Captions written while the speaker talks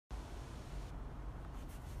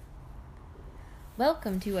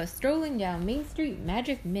Welcome to a Strolling Down Main Street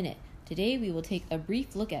Magic Minute. Today we will take a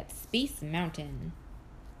brief look at Space Mountain.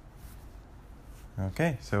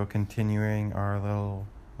 Okay, so continuing our little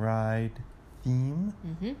ride theme.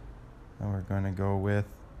 And we're going to go with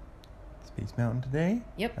Space Mountain today.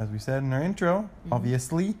 Yep. As we said in our intro,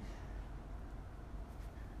 obviously.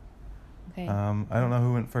 Okay. I don't know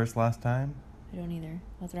who went first last time. I don't either.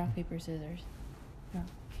 Let's rock, paper, scissors. Rock,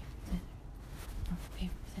 paper, scissors. Rock,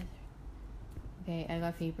 paper, scissors. Okay, I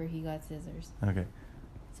got paper, he got scissors. Okay.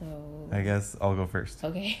 So... I guess I'll go first.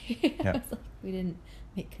 Okay. Yeah. I was like, we didn't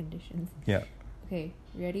make conditions. Yeah. Okay,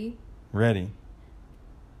 ready? Ready.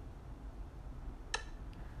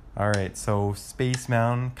 Alright, so Space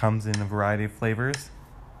Mountain comes in a variety of flavors.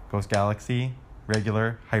 Ghost Galaxy,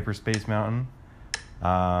 regular, Hyperspace Mountain.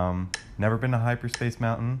 Never been to Hyperspace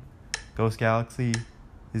Mountain. Ghost Galaxy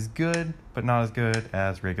is good, but not as good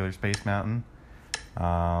as regular Space Mountain.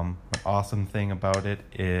 The awesome thing about it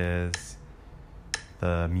is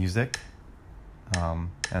the music, and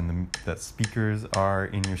the speakers are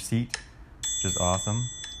in your seat, which is awesome.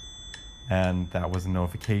 And that was a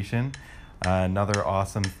notification. Another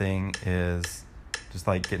awesome thing is just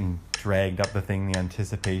like getting dragged up the thing, the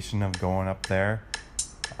anticipation of going up there.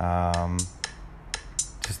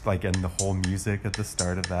 Just like in the whole music at the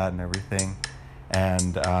start of that and everything.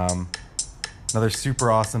 And another super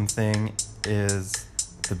awesome thing is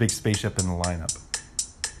the big spaceship in the lineup.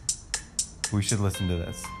 We should listen to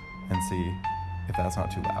this and see if that's not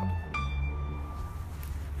too loud.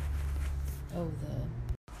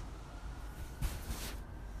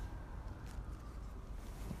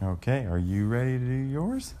 Okay, are you ready to do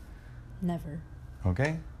yours? Never.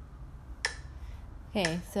 Okay.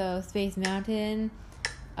 Okay, so Space Mountain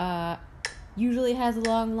usually has a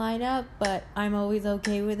long lineup, but I'm always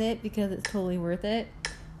okay with it because it's totally worth it.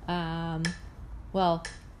 Well,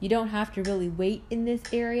 you don't have to really wait in this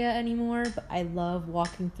area anymore, but I love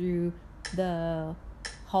walking through the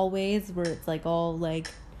hallways where it's like all like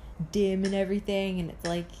dim and everything, and it's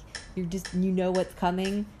like you know what's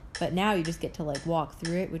coming, but now you just get to like walk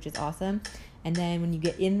through it, which is awesome. And then when you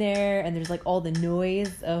get in there and there's like all the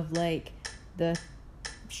noise of like the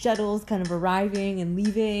shuttles kind of arriving and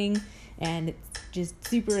leaving, and it's just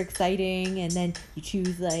super exciting. And then you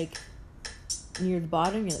choose like near the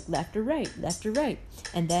bottom, you're like left or right,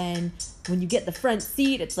 and then when you get the front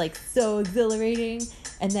seat, it's like so exhilarating.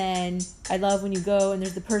 And then I love when you go and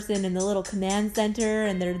there's the person in the little command center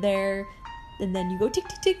and they're there, and then you go tick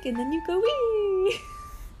tick tick, and then you go wee.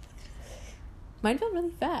 Mine felt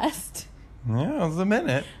really fast. Yeah, it was a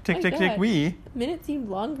minute. Tick, My tick, God. tick, wee. A minute seemed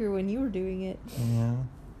longer when you were doing it. Yeah.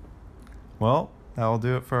 Well, that'll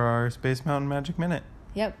do it for our Space Mountain Magic Minute.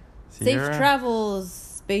 Yep. See Safe you around. travels,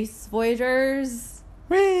 space voyagers.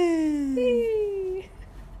 Whee! Whee!